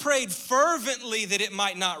 and he prayed fervently that it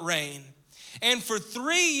might not rain. And for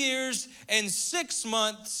 3 years and 6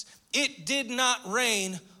 months, it did not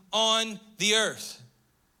rain on the earth.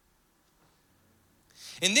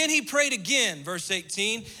 And then he prayed again, verse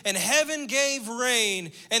 18, and heaven gave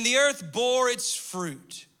rain, and the earth bore its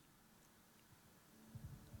fruit.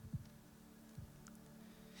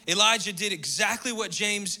 Elijah did exactly what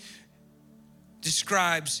James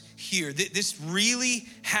describes here. This really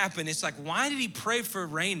happened. It's like, why did he pray for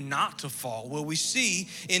rain not to fall? Well, we see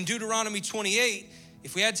in Deuteronomy 28,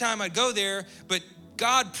 if we had time, I'd go there, but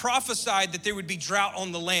God prophesied that there would be drought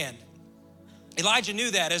on the land. Elijah knew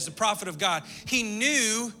that as the prophet of God. He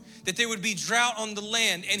knew that there would be drought on the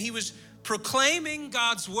land, and he was proclaiming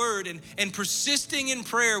God's word and persisting in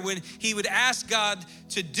prayer when he would ask God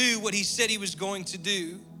to do what he said he was going to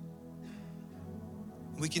do.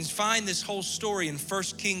 We can find this whole story in 1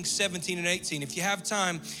 Kings 17 and 18. If you have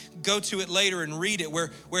time, go to it later and read it,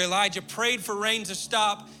 where Elijah prayed for rain to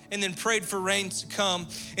stop and then prayed for rain to come.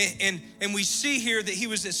 And we see here that he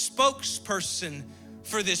was a spokesperson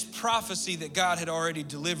for this prophecy that God had already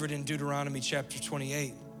delivered in Deuteronomy chapter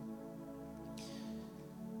 28.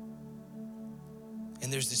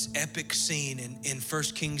 And there's this epic scene in 1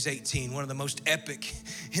 Kings 18, one of the most epic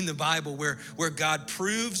in the Bible, where God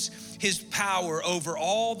proves his power over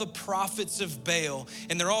all the prophets of Baal.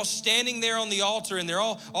 And they're all standing there on the altar, and they're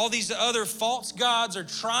all these other false gods are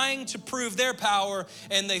trying to prove their power,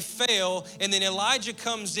 and they fail. And then Elijah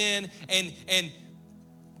comes in, and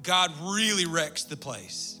God really wrecks the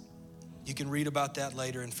place. You can read about that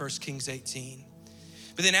later in 1 Kings 18.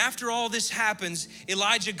 But then after all this happens,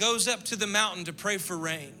 Elijah goes up to the mountain to pray for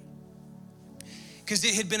rain, because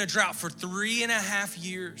it had been a drought for 3.5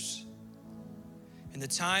 years. And the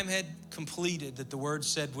time had completed that the word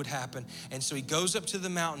said would happen. And so he goes up to the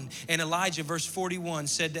mountain, and Elijah, verse 41,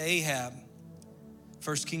 said to Ahab,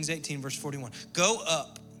 1 Kings 18, verse 41, go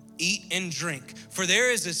up, eat and drink, for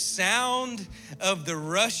there is a sound of the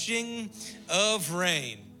rushing of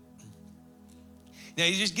rain. Now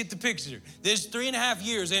you just get the picture. There's 3.5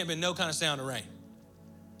 years, there ain't been no kind of sound of rain.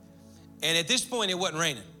 And at this point, it wasn't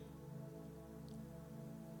raining.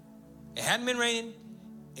 It hadn't been raining,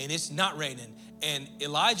 and it's not raining. And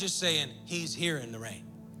Elijah's saying he's hearing the rain.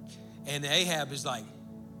 And Ahab is like,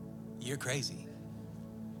 you're crazy.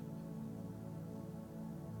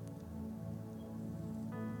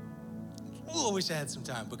 Oh, I wish I had some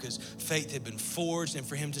time, because faith had been forged, and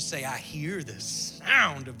for him to say, I hear the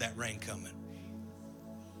sound of that rain coming.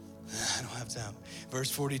 I don't have time. Verse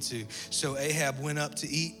 42. So Ahab went up to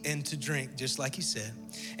eat and to drink, just like he said.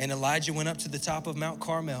 And Elijah went up to the top of Mount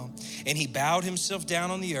Carmel, and he bowed himself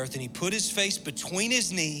down on the earth, and he put his face between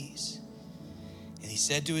his knees. And he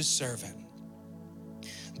said to his servant,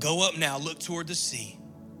 go up now, look toward the sea.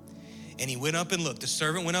 And he went up and looked. The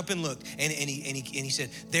servant went up and looked, and he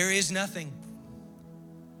said, there is nothing.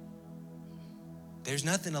 There's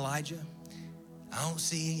nothing, Elijah. I don't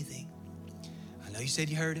see anything. I know you said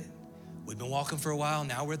you heard it. We've been walking for a while.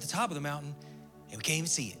 Now we're at the top of the mountain, and we can't even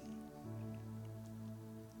see it.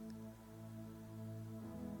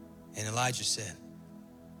 And Elijah said,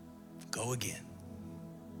 go again,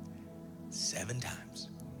 7 times.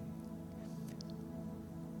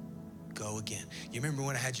 Go again. You remember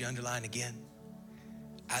when I had you underline again?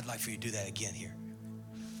 I'd like for you to do that again here.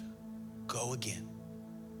 Go again,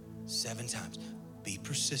 7 times. Be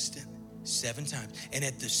persistent. 7 times. And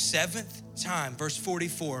at the 7th time, verse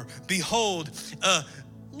 44, behold, a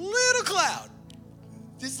little cloud,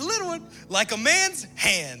 just a little one, like a man's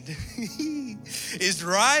hand, is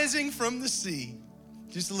rising from the sea.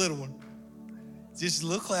 Just a little one. Just a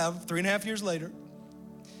little cloud, 3.5 years later.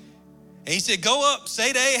 And he said, go up,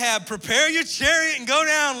 say to Ahab, prepare your chariot and go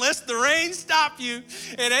down, lest the rain stop you.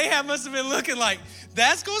 And Ahab must have been looking like,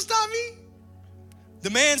 that's gonna stop me?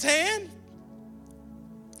 The man's hand?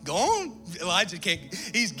 Go on. Elijah can't,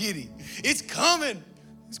 he's giddy. It's coming.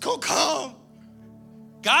 It's gonna come.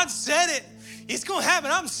 God said it. It's gonna happen.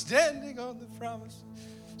 I'm standing on the promise.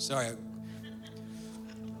 Sorry.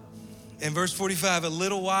 In verse 45, a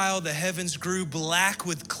little while the heavens grew black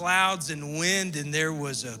with clouds and wind, and there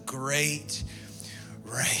was a great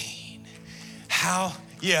rain.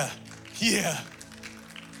 Yeah.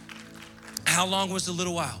 How long was a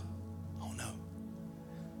little while? Oh no,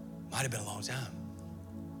 might have been a long time.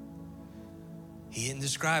 He didn't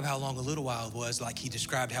describe how long a little while was like he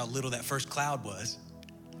described how little that first cloud was,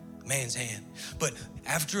 man's hand. But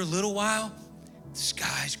after a little while, the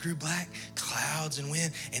skies grew black, clouds and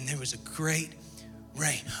wind, and there was a great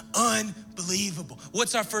rain. Unbelievable.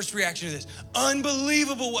 What's our first reaction to this?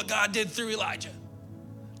 Unbelievable what God did through Elijah.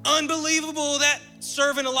 Unbelievable that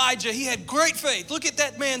servant Elijah, he had great faith. Look at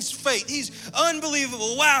that man's faith. He's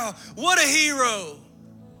unbelievable. Wow, what a hero.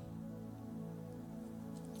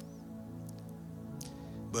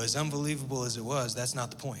 But as unbelievable as it was, that's not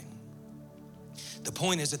the point. The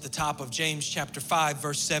point is at the top of James chapter 5,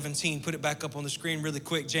 verse 17. Put it back up on the screen really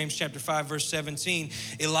quick. James chapter 5, verse 17.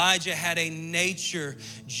 Elijah had a nature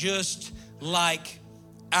just like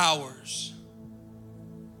ours.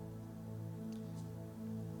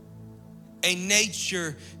 A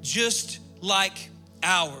nature just like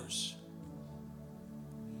ours.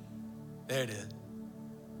 There it is.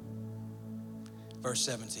 Verse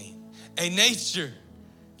 17. A nature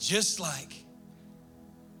just like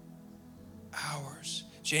ours.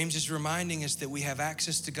 James is reminding us that we have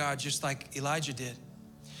access to God just like Elijah did.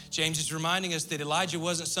 James is reminding us that Elijah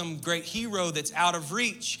wasn't some great hero that's out of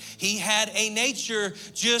reach. He had a nature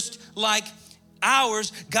just like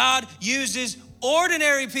ours. God uses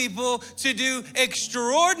ordinary people to do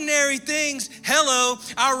extraordinary things. Hello,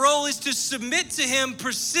 our role is to submit to him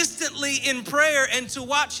persistently in prayer and to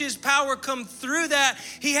watch his power come through that.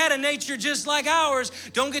 He had a nature just like ours.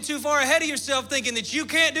 Don't get too far ahead of yourself thinking that you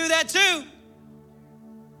can't do that too.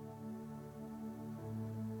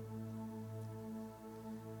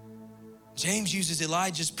 James uses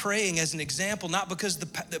Elijah's praying as an example, not because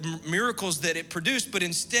the miracles that it produced, but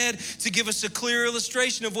instead to give us a clear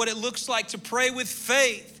illustration of what it looks like to pray with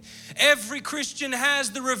faith. Every Christian has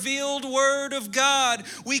the revealed word of God.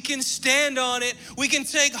 We can stand on it. We can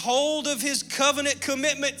take hold of his covenant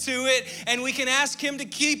commitment to it, and we can ask him to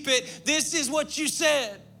keep it. This is what you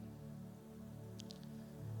said.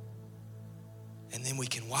 And then we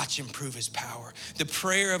can watch him prove his power. The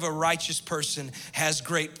prayer of a righteous person has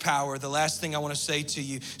great power. The last thing I want to say to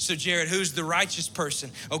you. So Jared, who's the righteous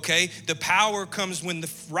person? Okay, the power comes when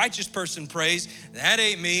the righteous person prays. That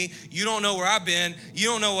ain't me. You don't know where I've been. You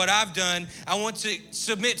don't know what I've done. I want to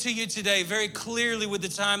submit to you today very clearly with the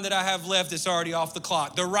time that I have left. It's already off the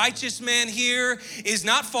clock. The righteous man here is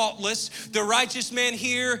not faultless. The righteous man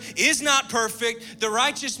here is not perfect. The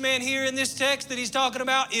righteous man here in this text that he's talking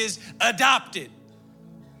about is adopted.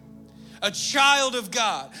 A child of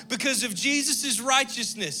God because of Jesus'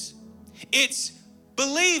 righteousness. It's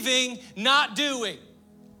believing, not doing.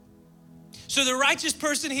 So the righteous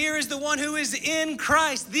person here is the one who is in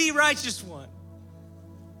Christ, the righteous one.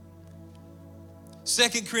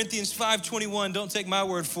 2 Corinthians 5:21, don't take my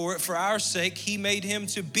word for it. For our sake, he made him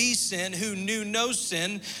to be sin who knew no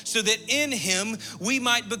sin, so that in him we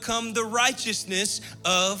might become the righteousness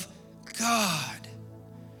of God.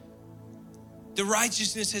 The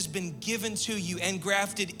righteousness has been given to you and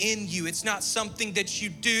grafted in you. It's not something that you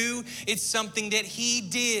do, it's something that he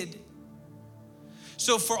did.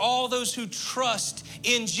 So for all those who trust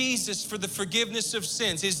in Jesus for the forgiveness of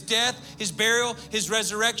sins, his death, his burial, his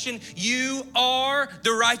resurrection, you are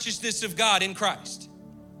the righteousness of God in Christ.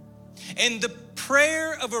 And the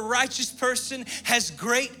prayer of a righteous person has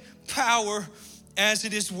great power as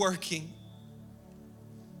it is working.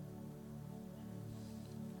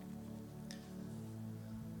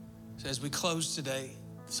 So as we close today,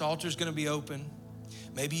 this altar is going to be open.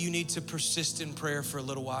 Maybe you need to persist in prayer for a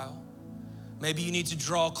little while. Maybe you need to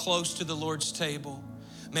draw close to the Lord's table.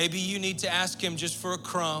 Maybe you need to ask him just for a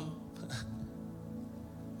crumb.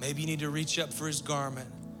 Maybe you need to reach up for his garment.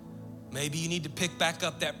 Maybe you need to pick back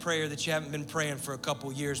up that prayer that you haven't been praying for a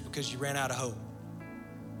couple years because you ran out of hope.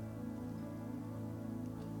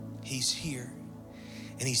 He's here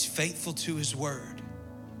and he's faithful to his word.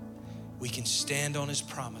 We can stand on his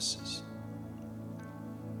promises.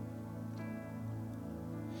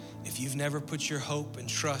 If you've never put your hope and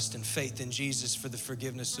trust and faith in Jesus for the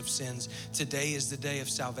forgiveness of sins, today is the day of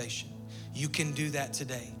salvation. You can do that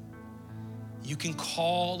today. You can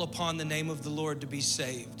call upon the name of the Lord to be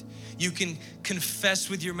saved. You can confess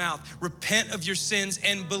with your mouth, repent of your sins,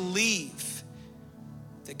 and believe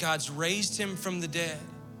that God's raised him from the dead.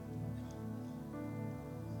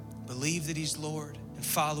 Believe that he's Lord.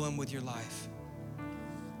 Follow him with your life.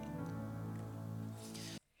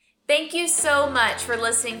 Thank you so much for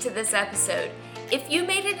listening to this episode. If you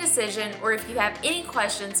made a decision or if you have any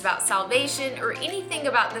questions about salvation or anything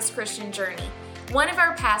about this Christian journey, one of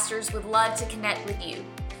our pastors would love to connect with you.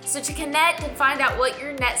 So to connect and find out what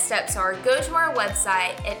your next steps are, go to our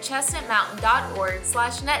website at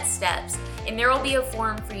chestnutmountain.org/nextsteps, and there will be a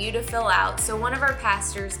form for you to fill out so one of our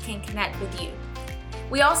pastors can connect with you.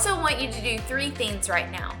 We also want you to do 3 things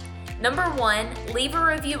right now. Number 1, leave a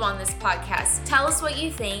review on this podcast. Tell us what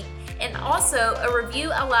you think, and also a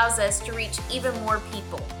review allows us to reach even more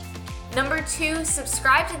people. Number 2,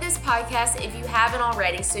 subscribe to this podcast if you haven't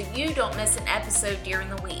already so you don't miss an episode during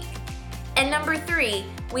the week. And number 3,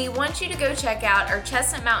 we want you to go check out our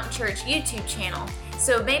Chestnut Mountain Church YouTube channel.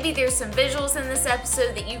 So maybe there's some visuals in this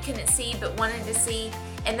episode that you couldn't see but wanted to see,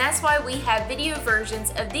 and that's why we have video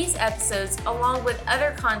versions of these episodes along with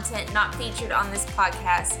other content not featured on this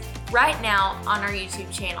podcast right now on our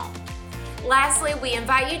YouTube channel. Lastly, we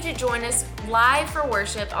invite you to join us live for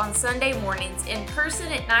worship on Sunday mornings in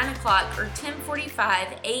person at 9 o'clock or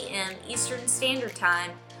 10:45 a.m. Eastern Standard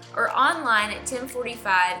Time, or online at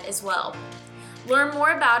 10:45 as well. Learn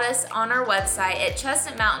more about us on our website at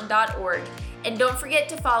chestnutmountain.org, and don't forget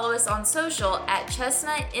to follow us on social at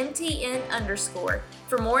chestnutmtn_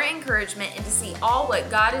 for more encouragement and to see all what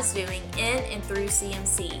God is doing in and through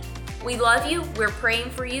CMC. We love you, we're praying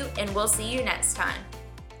for you, and we'll see you next time.